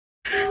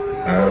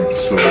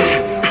Absolutely.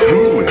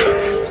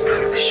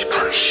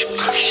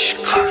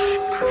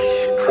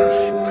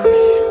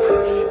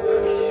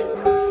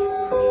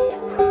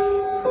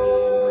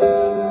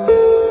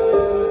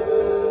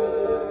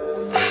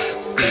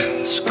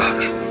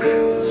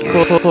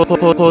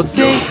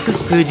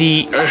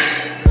 KUSURI.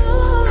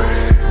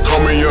 Call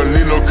me young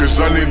NINO cause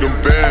I need them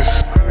bands.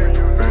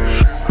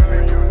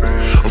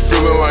 I'm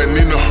feeling like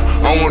NINO,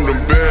 I want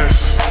them bands.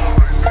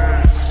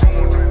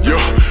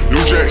 Yeah,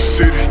 New Jack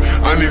City,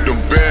 I need them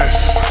bands.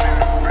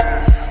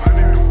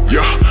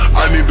 Yeah,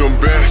 I need them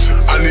bands,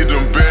 I need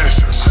them bands.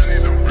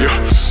 Yeah,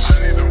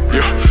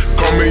 yeah,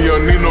 call me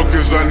young NINO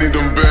cause I need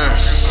them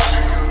bands.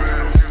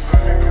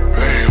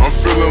 Hey, I'm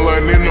feeling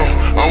like NINO,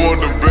 I want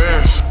them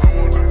bands.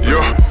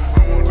 Yeah,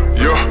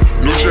 yeah,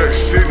 New Jack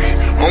City,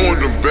 I want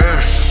them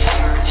bands.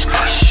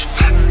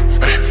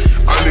 Hey,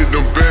 I need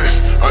them bands,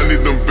 I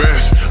need them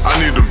bands, I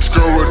need them.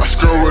 I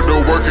skirt with the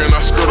work and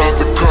I skirt off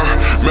the car.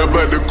 Man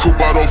back the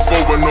coupe, I don't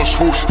fall with no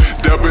swoosh.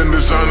 Dabbing,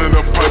 designing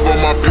the pipe on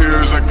my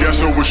peers. I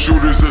guess I was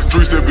shooters, the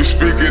streets that be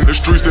speaking, the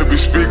streets that be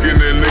speaking,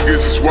 and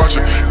niggas is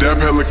watching.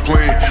 Dab hella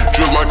clean,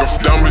 just like a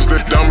diamonds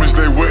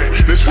they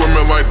wet. They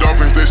swimming like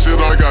dolphins, they said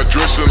I got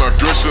dressing, I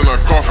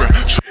coughing.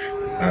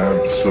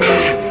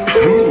 Absolutely.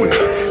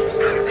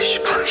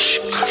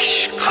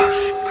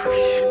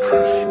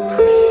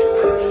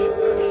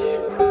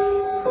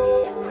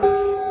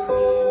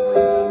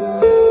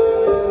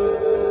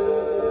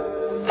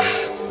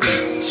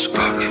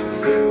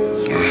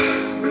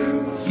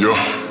 Yo,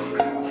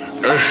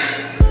 hey,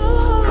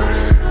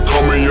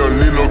 call me young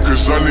NINO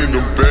cause I need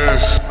them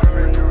bands.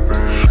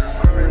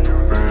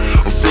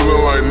 I'm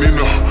feeling like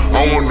NINO, I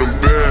want them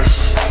bands.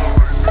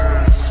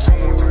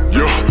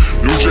 Yo,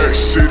 New Jack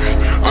City,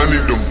 I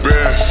need them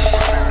bands.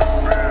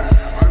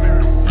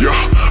 Yeah,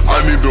 I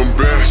need them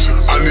bands,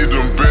 I need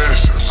them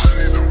bands.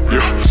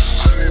 Yeah,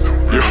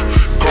 yeah,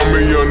 call me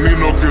young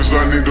NINO cause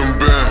I need them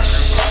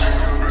bands.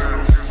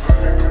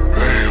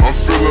 Hey, I'm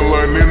feeling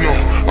like NINO,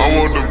 I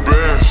want them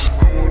bands.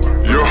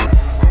 Yeah,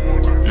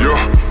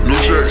 yeah, New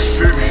Jack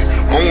City,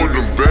 I want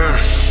them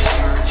bands.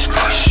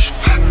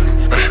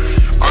 Hey,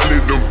 I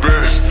need them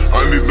bands, I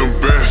need them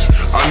bands,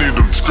 I need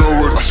them.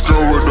 I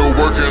skirt with the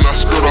work and I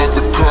skirt off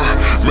the car.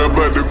 Man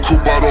back the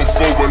coupe, I don't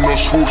fall with no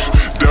swoosh.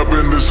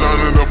 Dabbing,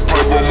 designing the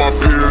pipe on my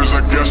peers. I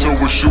guess I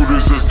was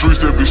shooters, the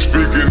streets that be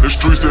speaking, the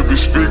streets that be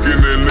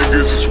speaking, and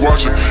niggas is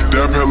watching.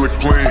 Dab hella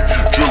clean,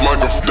 just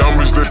like a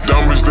diamonds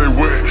they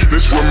wet. They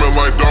swimming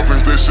like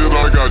dolphins, they said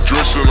I got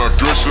dressing, I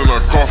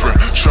coughing.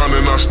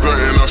 Shining, I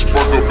stunting, I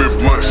sparkle big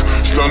blunts.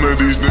 Stunning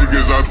these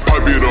niggas, I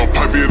pipe it up.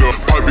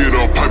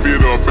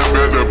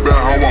 Bad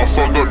how I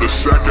fuck up the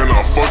sack and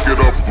I fuck it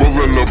up.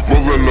 Rolling the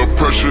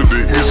pressure,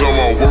 the ease on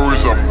my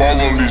worries. I ball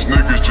on these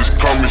niggas, just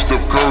call me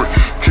Steph Curry.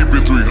 Keep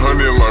it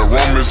 300 like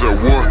Romans at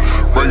war.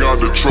 Bring out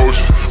the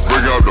Trojans,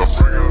 bring out the.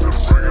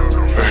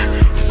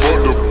 Hey,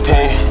 fuck the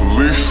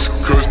police,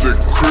 cause they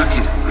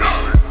cricket.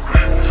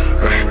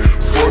 Hey,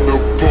 fuck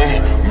the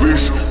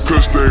police,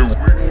 cause they.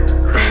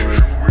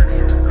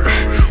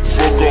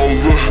 Fuck on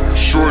Lil'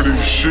 Shorty,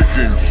 she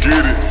can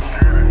get it.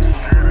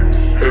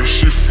 And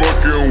she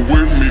fucking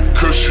with me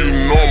cause she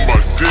know my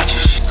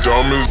digits.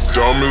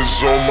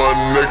 Diamonds on my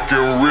neck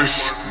and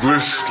wrist,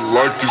 gliss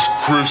like it's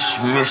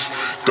Christmas.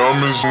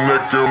 Diamonds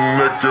neck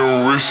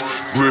and wrist,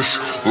 gliss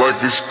like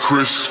it's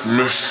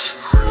Christmas.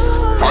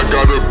 I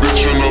got a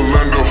bitch in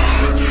Orlando,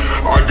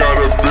 I got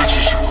a bitch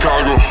in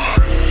Chicago,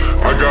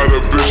 I got a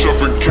bitch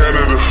up in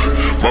Canada.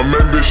 My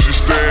main bitch, she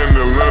stay in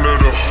Atlanta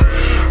though.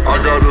 I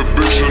got a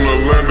bitch in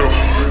Orlando,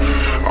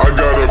 I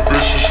got a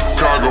bitch in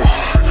Chicago,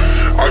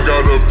 I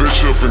got a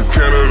bitch up in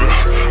Canada.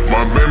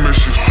 My main bitch,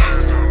 she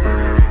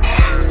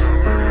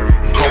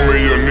call me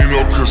young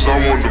NINO cause I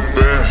want the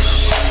bands.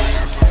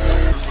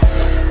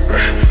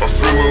 Ay, I'm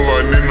feeling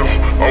like NINO,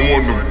 I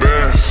want the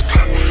bands.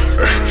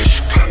 Ay,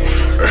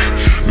 ay,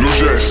 New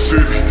Jack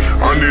City,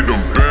 I need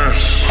them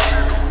bands.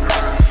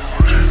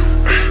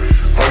 Ay,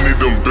 I need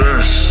them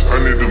bands, I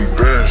need them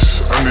bands,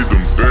 I need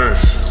them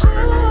bands.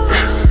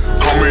 Ay,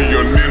 call me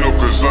young NINO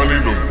cause I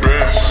need them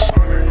bands.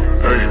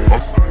 Ay,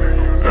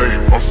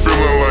 I'm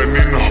feeling like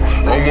NINO,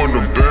 I want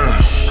them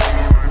bands.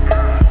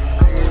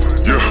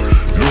 Yeah,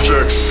 New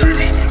Jack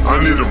City, I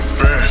need them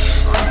bands.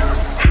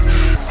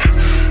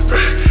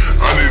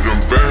 I need them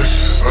bands,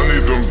 I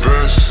need them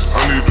bands, I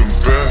need them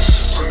bands.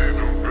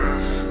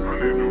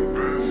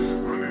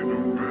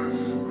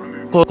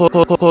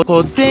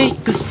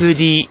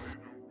 KUSURI.